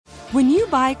When you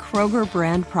buy Kroger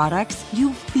brand products,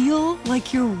 you feel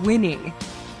like you're winning.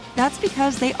 That's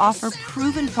because they offer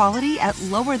proven quality at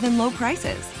lower than low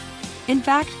prices. In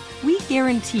fact, we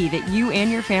guarantee that you and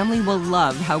your family will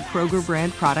love how Kroger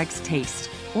brand products taste,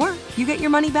 or you get your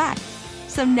money back.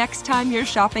 So next time you're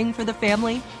shopping for the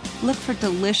family, look for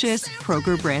delicious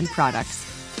Kroger brand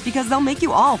products, because they'll make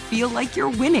you all feel like you're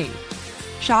winning.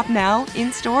 Shop now,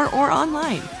 in-store, or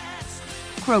online.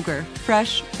 Kroger,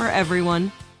 fresh for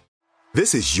everyone.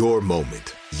 This is your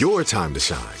moment, your time to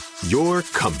shine, your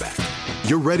comeback.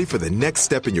 You're ready for the next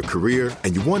step in your career,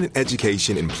 and you want an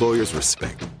education employers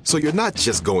respect. So you're not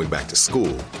just going back to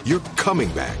school, you're coming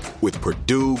back with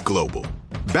Purdue Global.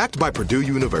 Backed by Purdue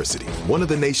University, one of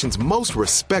the nation's most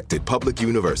respected public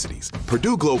universities,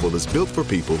 Purdue Global is built for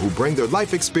people who bring their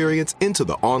life experience into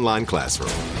the online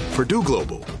classroom. Purdue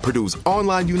Global, Purdue's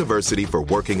online university for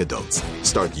working adults.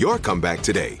 Start your comeback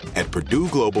today at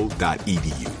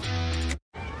purdueglobal.edu.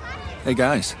 Hey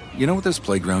guys, you know what this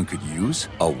playground could use?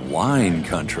 A wine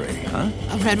country, huh?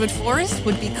 A redwood forest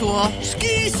would be cool.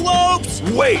 Ski slopes!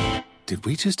 Wait! Did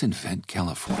we just invent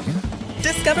California?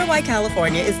 Discover why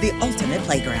California is the ultimate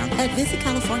playground at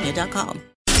visitcalifornia.com.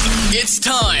 It's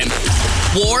time.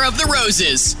 War of the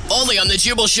Roses, only on The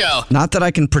Jubal Show. Not that I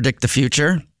can predict the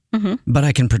future, but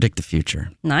I can predict the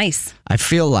future. Nice. I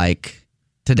feel like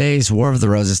today's War of the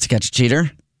Roses to Catch a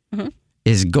Cheater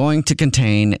is going to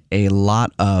contain a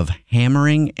lot of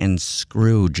hammering and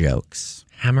screw jokes.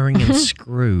 Hammering and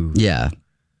screw. Yeah.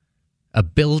 A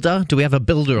builder? Do we have a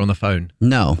builder on the phone?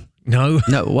 No. No?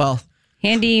 No, well...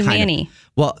 Handy kinda. Manny.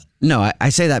 Well, no, I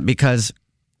say that because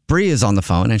Bree is on the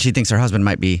phone and she thinks her husband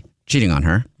might be cheating on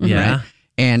her. Yeah. Right?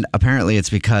 And apparently it's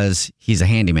because he's a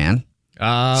handyman.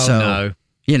 Oh, so, no.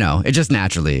 You know, it just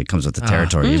naturally it comes with the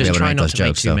territory. You'll be just able to try make not those to make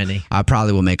jokes. too So many. I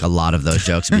probably will make a lot of those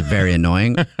jokes and be very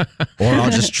annoying. Or I'll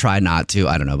just try not to.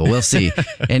 I don't know, but we'll see.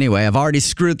 Anyway, I've already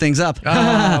screwed things up.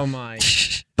 Oh, my.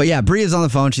 But yeah, Bree is on the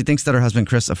phone. She thinks that her husband,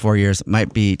 Chris, of 4 years,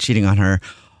 might be cheating on her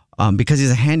because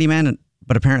he's a handyman,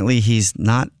 but apparently he's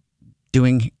not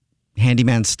doing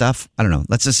handyman stuff. I don't know.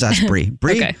 Let's just ask Bree.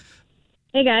 Bree? Okay.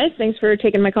 Hey, guys. Thanks for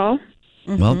taking my call.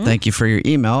 Well, thank you for your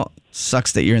email.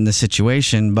 Sucks that you're in this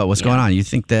situation, but what's going on? You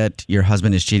think that your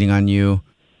husband is cheating on you,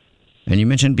 and you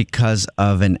mentioned because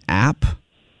of an app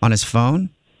on his phone?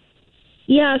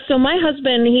 Yeah, so my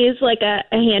husband, he's like a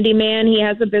handyman. He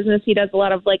has a business. He does a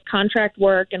lot of like contract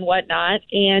work and whatnot,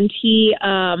 and he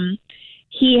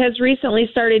has recently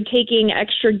started taking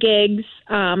extra gigs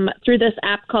through this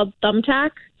app called Thumbtack.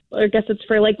 I guess it's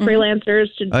for like freelancers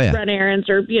to run errands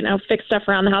or, you know, fix stuff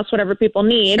around the house, whatever people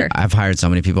need. Sure. I've hired so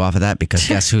many people off of that because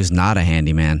guess who's not a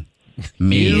handyman?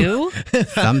 Me. You?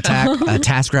 Thumbtack.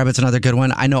 TaskRabbit's another good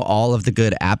one. I know all of the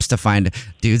good apps to find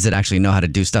dudes that actually know how to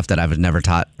do stuff that I've never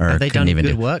taught or Have they couldn't done even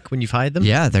good do. work when you've hired them?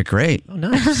 Yeah, they're great. Oh,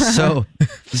 nice.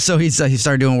 So he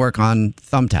started doing work on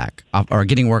Thumbtack or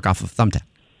getting work off of Thumbtack.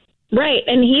 Right.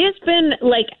 And he has been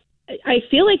like, I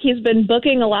feel like he's been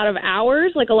booking a lot of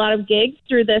hours, like a lot of gigs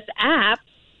through this app.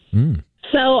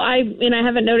 So I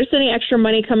haven't noticed any extra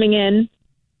money coming in.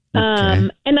 Okay.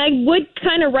 And I would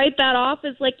kind of write that off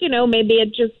as like, you know, maybe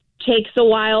it just takes a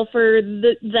while for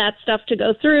that stuff to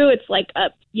go through. It's like a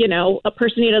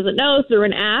person he doesn't know through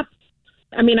an app.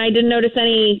 I mean, I didn't notice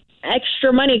any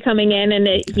extra money coming in, and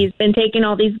he's been taking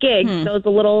all these gigs, so it's a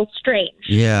little strange.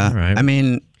 Yeah. Right. I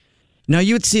mean, no,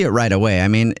 you would see it right away. I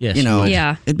mean, Yes, you know,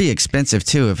 Yeah. it'd be expensive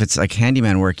too if it's like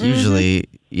handyman work. Usually,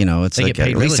 you know, it's They like get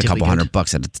paid at least a couple relatively good.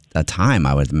 $100 at a time,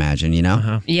 I would imagine, you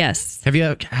know? Yes. Have you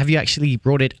actually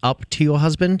brought it up to your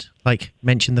husband? Like,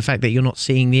 mentioned the fact that you're not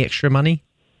seeing the extra money?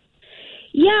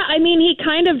 Yeah, I mean, he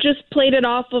kind of just played it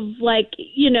off of like,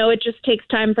 you know, it just takes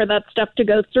time for that stuff to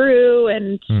go through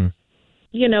and,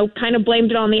 you know, kind of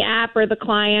blamed it on the app or the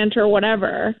client or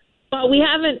whatever. But we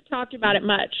haven't talked about it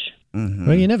much.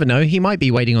 Well, you never know. He might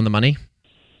be waiting on the money.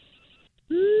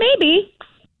 Maybe.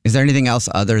 Is there anything else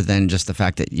other than just the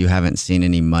fact that you haven't seen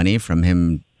any money from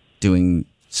him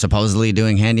supposedly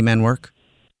doing handyman work?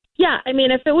 Yeah, I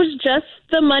mean, if it was just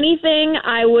the money thing,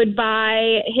 I would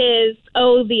buy his,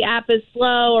 the app is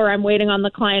slow or I'm waiting on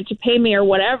the client to pay me or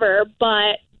whatever.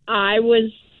 But I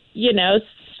was, you know,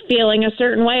 feeling a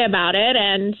certain way about it.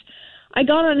 And I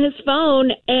got on his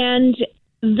phone and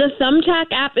the Thumbtack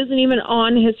app isn't even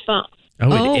on his phone.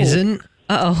 Oh, it isn't?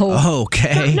 Uh-oh.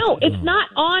 Okay. No, it's not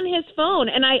on his phone.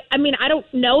 And I mean, I don't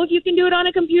know if you can do it on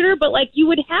a computer, but like you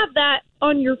would have that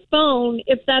on your phone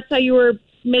if that's how you were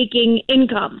making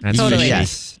income. That's Totally. fishy.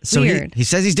 Yes. So Weird. he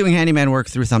says he's doing handyman work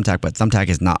through Thumbtack, but Thumbtack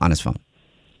is not on his phone.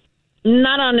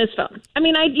 Not on his phone. I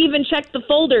mean, I'd even checked the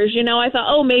folders, you know. I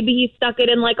thought, maybe he stuck it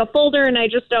in like a folder and I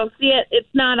just don't see it. It's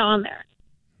not on there.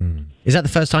 Is that the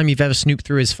first time you've ever snooped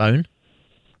through his phone?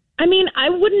 I mean, I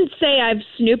wouldn't say I've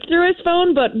snooped through his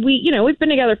phone, but we've been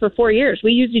together for 4 years.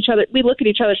 We look at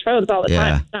each other's phones all the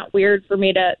time. It's not weird for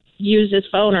me to use his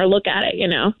phone or look at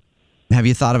it, Have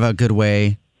you thought of a good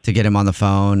way to get him on the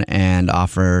phone and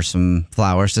offer some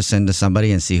flowers to send to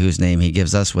somebody and see whose name he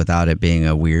gives us without it being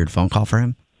a weird phone call for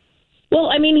him?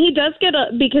 Well, I mean, he does get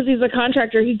because he's a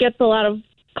contractor, he gets a lot of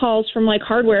calls from like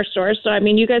hardware stores. So, I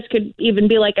mean, you guys could even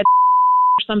be like a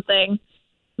or something.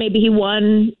 Maybe he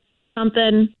won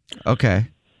something. Okay.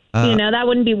 That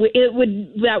wouldn't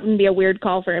be a weird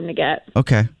call for him to get.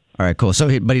 Okay. All right, cool.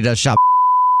 But he does shop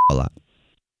a lot.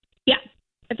 Yeah.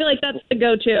 I feel like that's the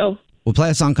go-to. We'll play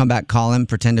a song, come back, call him,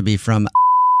 pretend to be from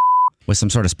with some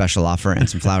sort of special offer and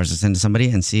some flowers to send to somebody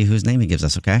and see whose name he gives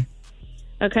us, okay?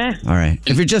 Okay. All right.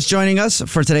 If you're just joining us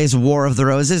for today's War of the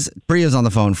Roses, Bria's on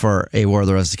the phone for a War of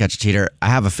the Roses to catch a cheater. I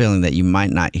have a feeling that you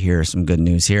might not hear some good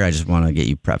news here. I just want to get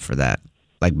you prepped for that.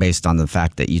 Like based on the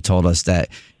fact that you told us that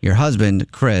your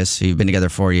husband, Chris, who you've been together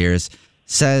 4 years,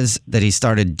 says that he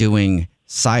started doing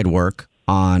side work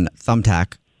on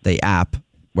Thumbtack, the app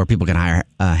where people can hire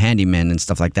handymen and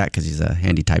stuff like that because he's a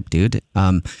handy type dude.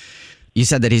 You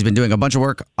said that he's been doing a bunch of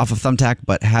work off of Thumbtack,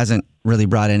 but hasn't really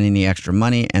brought in any extra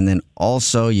money. And then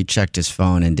also you checked his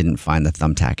phone and didn't find the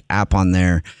Thumbtack app on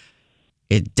there.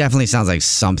 It definitely sounds like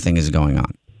something is going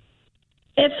on.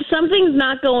 If something's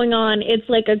not going on, it's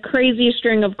like a crazy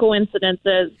string of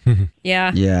coincidences.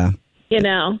 Yeah. Yeah.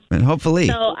 And hopefully.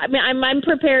 So, I mean, I'm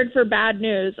prepared for bad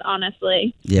news,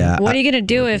 honestly. Yeah. What are you going to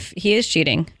do if he is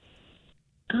cheating?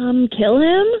 Kill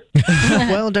him?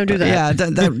 Well, don't do that. Yeah,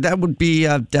 that would be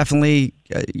definitely,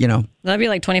 That'd be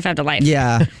like 25 to life.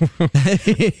 Yeah.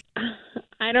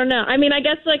 I don't know. I mean, I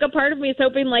guess like a part of me is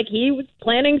hoping like he was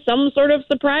planning some sort of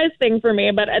surprise thing for me,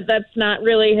 but that's not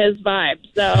really his vibe.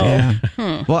 So,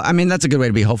 yeah. Well, I mean, that's a good way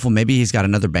to be hopeful. Maybe he's got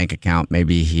another bank account.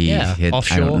 Maybe he hit,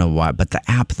 offshore. I don't know why, but the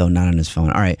app though, not on his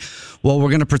phone. All right. Well,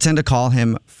 we're going to pretend to call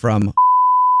him from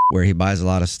where he buys a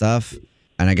lot of stuff.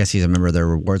 And I guess he's a member of their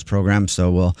rewards program.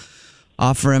 So we'll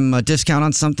offer him a discount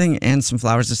on something and some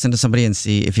flowers to send to somebody and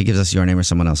see if he gives us your name or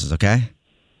someone else's. Okay.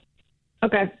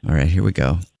 Okay. All right, here we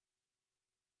go.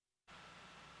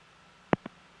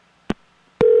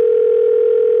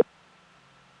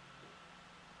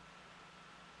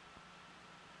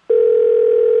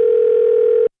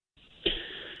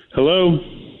 Hello.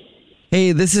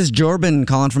 Hey, this is Jordan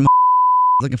calling from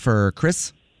looking for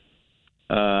Chris.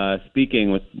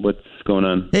 Speaking. What's going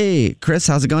on? Hey, Chris,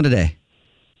 how's it going today?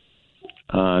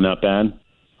 Not bad.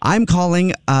 I'm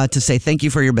calling to say thank you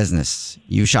for your business.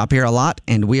 You shop here a lot,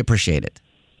 and we appreciate it.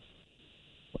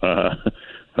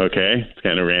 Okay. It's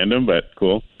kind of random, but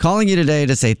cool. Calling you today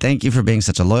to say thank you for being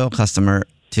such a loyal customer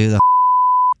to the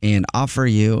and offer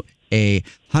you a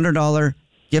 $100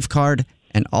 gift card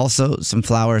and also some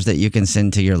flowers that you can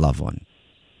send to your loved one.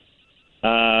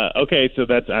 Okay, so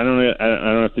that's I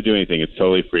don't have to do anything. It's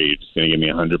totally free. You're just gonna give me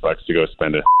 $100 to go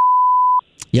spend it.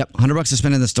 Yep, $100 to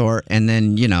spend in the store, and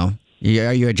then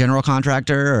are you a general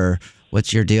contractor or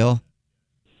what's your deal?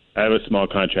 I have a small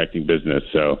contracting business,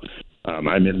 so I'm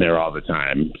in there all the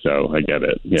time. So I get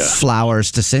it. Yeah,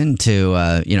 flowers to send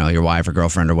to your wife or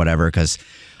girlfriend or whatever, because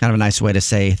kind of a nice way to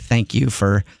say thank you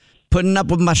for putting up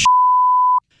with my.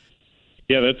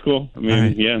 Yeah, that's cool. I mean,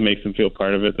 right. Yeah, makes them feel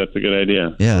part of it. That's a good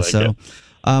idea. Yeah, so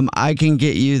I can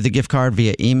get you the gift card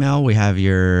via email. We have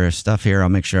your stuff here. I'll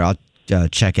make sure I'll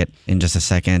check it in just a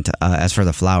second. As for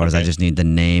the flowers, I just need the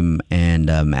name and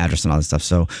address and all that stuff.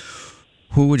 So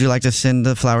who would you like to send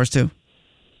the flowers to?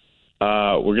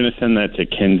 We're going to send that to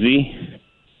Kinsey.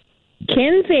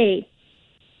 Kinsey?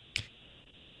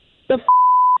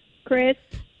 Chris?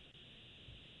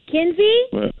 Kinsey?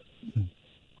 What?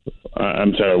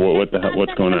 I'm sorry.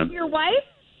 What's going on? Your wife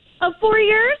of 4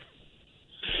 years?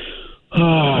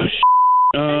 Oh,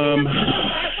 wet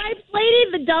wipes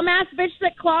lady, the dumbass bitch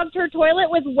that clogged her toilet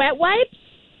with wet wipes.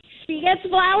 She gets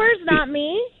flowers, not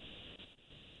me.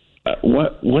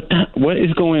 What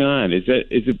is going on? Is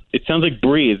it? It sounds like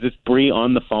Bree. Is this Bree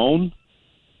on the phone?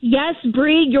 Yes,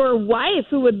 Bree, your wife,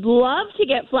 who would love to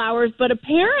get flowers, but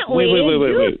apparently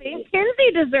wait.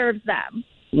 Kinsey deserves them.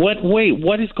 What? Wait,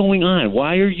 what is going on?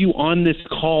 Why are you on this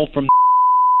call from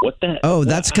what the? Oh,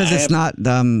 that's because it's not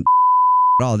at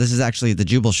all. This is actually the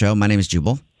Jubal Show. My name is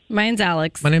Jubal. Mine's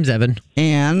Alex. My name's Evan.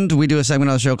 And we do a segment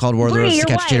on the show called War of the Roses to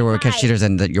catch a cheater, where we catch cheaters,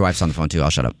 and your wife's on the phone too. I'll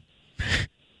shut up.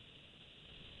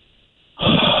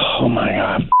 Oh my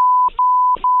God.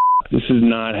 This is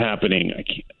not happening. I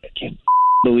can't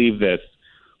believe this.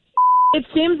 It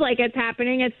seems like it's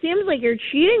happening. It seems like you're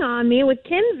cheating on me with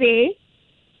Kinsey.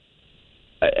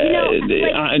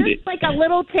 Just like a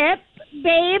little tip,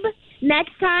 babe.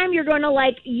 next time you're going to,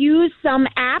 like, use some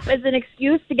app as an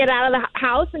excuse to get out of the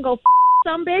house and go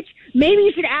some bitch, maybe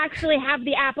you should actually have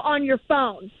the app on your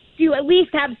phone. So you at least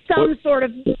have some sort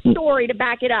of story to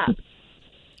back it up.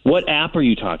 What app are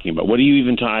you talking about? What are you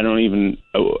even talking? I don't even.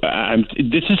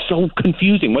 This is so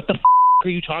confusing. What the are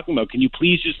you talking about? Can you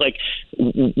please just like?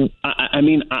 I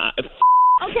mean.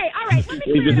 Okay, all right. Let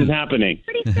me this is happening.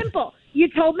 Pretty simple. You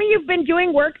told me you've been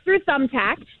doing work through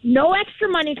Thumbtack. No extra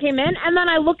money came in, and then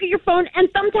I look at your phone, and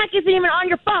Thumbtack isn't even on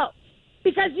your phone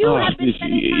because you have been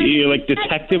spending time. You're like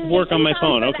detective work on my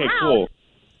phone. Okay, cool.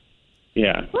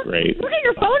 Yeah, great. Look at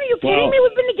your phone. Are you kidding me?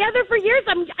 We've been together for years.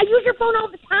 I use your phone all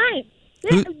the time.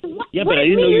 Yeah, but I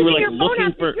didn't know you were like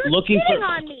looking for.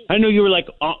 On me. I know you were like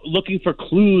looking for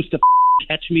clues to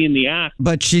catch me in the act.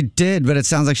 But she did. But it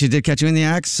sounds like she did catch you in the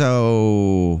act.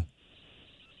 So.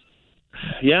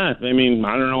 Yeah, I mean,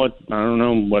 I don't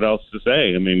know what else to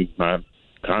say. I mean,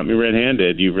 caught me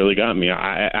red-handed. You really got me.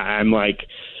 I'm like,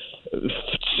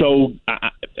 so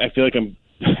I feel like I'm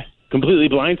completely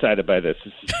blindsided by this.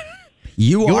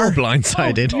 You're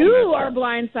blindsided. Oh, you are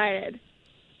blindsided.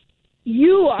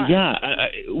 You are. Yeah,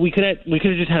 we could have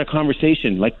just had a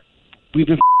conversation. Like, we've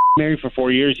been married for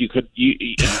 4 years. You could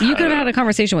have had a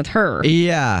conversation with her.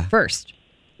 Yeah. First.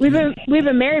 We've been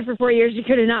married for 4 years. You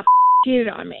could have not cheated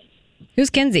on me. Who's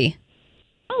Kenzie?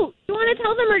 Oh, do you want to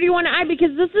tell them or do you want to?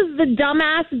 Because this is the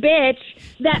dumbass bitch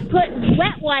that put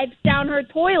wet wipes down her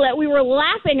toilet. We were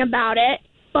laughing about it,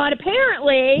 but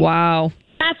apparently, wow,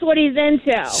 that's what he's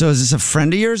into. So is this a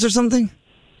friend of yours or something?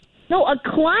 No, a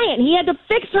client. He had to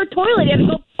fix her toilet. He had to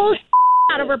go pull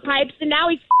out of her pipes, and now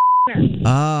he's her.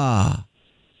 Ah,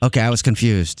 okay. I was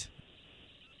confused.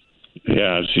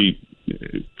 Yeah, she's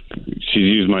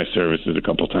used my services a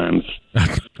couple times.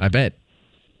 I bet.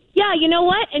 Yeah, you know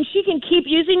what? And she can keep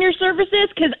using your services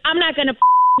because I'm not going to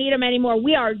need them anymore.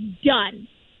 We are done.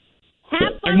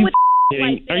 Have fun with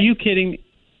kidding? Are you kidding?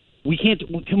 We can't.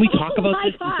 Can we talk about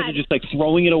this instead of just like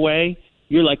throwing it away?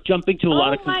 You're like jumping to a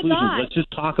lot of conclusions. Let's just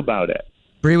talk about it.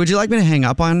 Bree, would you like me to hang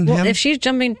up on him? If she's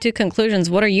jumping to conclusions,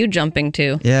 what are you jumping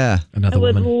to? Yeah, I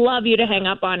would love you to hang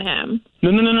up on him.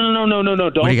 No. Don't.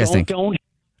 What do you guys think? Don't.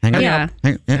 Hang up. Yeah.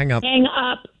 Hang up. Hang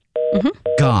up. Mm-hmm.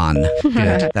 Gone.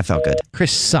 Good. That felt good.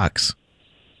 Chris sucks.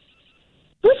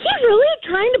 Was he really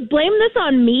trying to blame this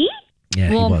on me? Yeah,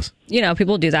 he was. You know,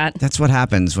 people do that. That's what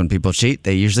happens when people cheat.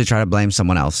 They usually try to blame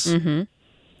someone else. Mm-hmm.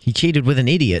 He cheated with an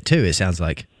idiot too, it sounds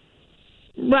like.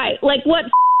 Right. Like what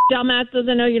dumbass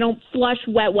doesn't know you don't flush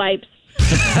wet wipes?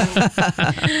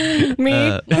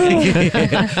 Me?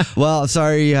 Well,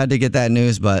 sorry you had to get that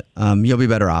news, but you'll be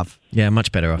better off. Yeah,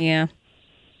 much better off. Yeah.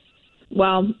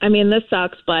 Well, I mean, this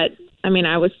sucks, but I mean,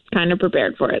 I was kind of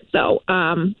prepared for it. So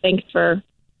thanks.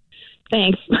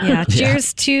 Yeah.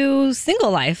 Cheers to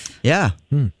single life. Yeah.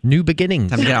 New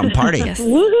beginnings. Time to get out and party. Yes.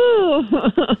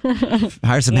 Woohoo!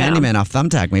 Hire some handyman off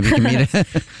Thumbtack. Maybe you can meet a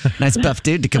nice buff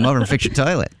dude to come over and fix your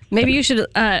toilet. Maybe you should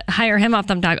hire him off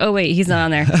Thumbtack. Oh, wait, he's not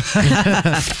on there.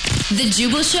 The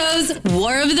Jubal Show's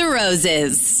War of the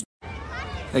Roses.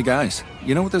 Hey, guys,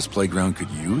 you know what this playground could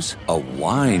use? A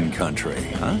wine country,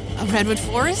 huh? A redwood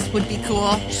forest would be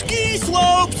cool. Ski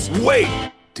slopes! Wait!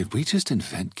 Did we just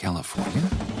invent California?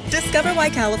 Discover why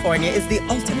California is the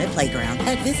ultimate playground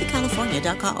at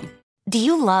visitcalifornia.com. Do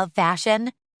you love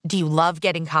fashion? Do you love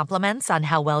getting compliments on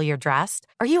how well you're dressed?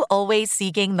 Are you always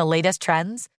seeking the latest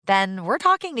trends? Then we're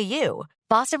talking to you.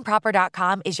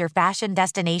 BostonProper.com is your fashion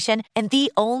destination and the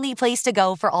only place to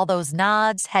go for all those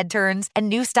nods, head turns, and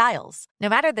new styles. No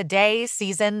matter the day,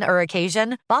 season, or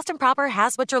occasion, Boston Proper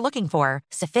has what you're looking for.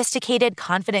 Sophisticated,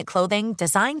 confident clothing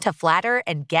designed to flatter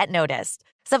and get noticed.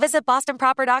 So visit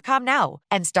BostonProper.com now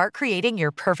and start creating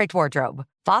your perfect wardrobe.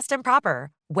 Boston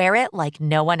Proper. Wear it like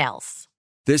no one else.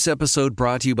 This episode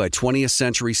brought to you by 20th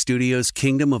Century Studios'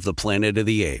 Kingdom of the Planet of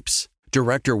the Apes.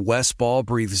 Director Wes Ball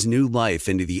breathes new life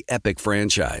into the epic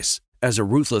franchise. As a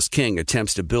ruthless king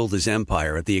attempts to build his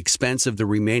empire at the expense of the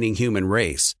remaining human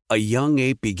race, a young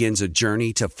ape begins a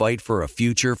journey to fight for a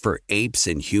future for apes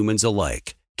and humans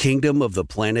alike. Kingdom of the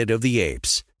Planet of the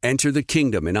Apes. Enter the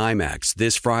kingdom in IMAX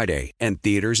this Friday and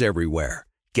theaters everywhere.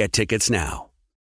 Get tickets now.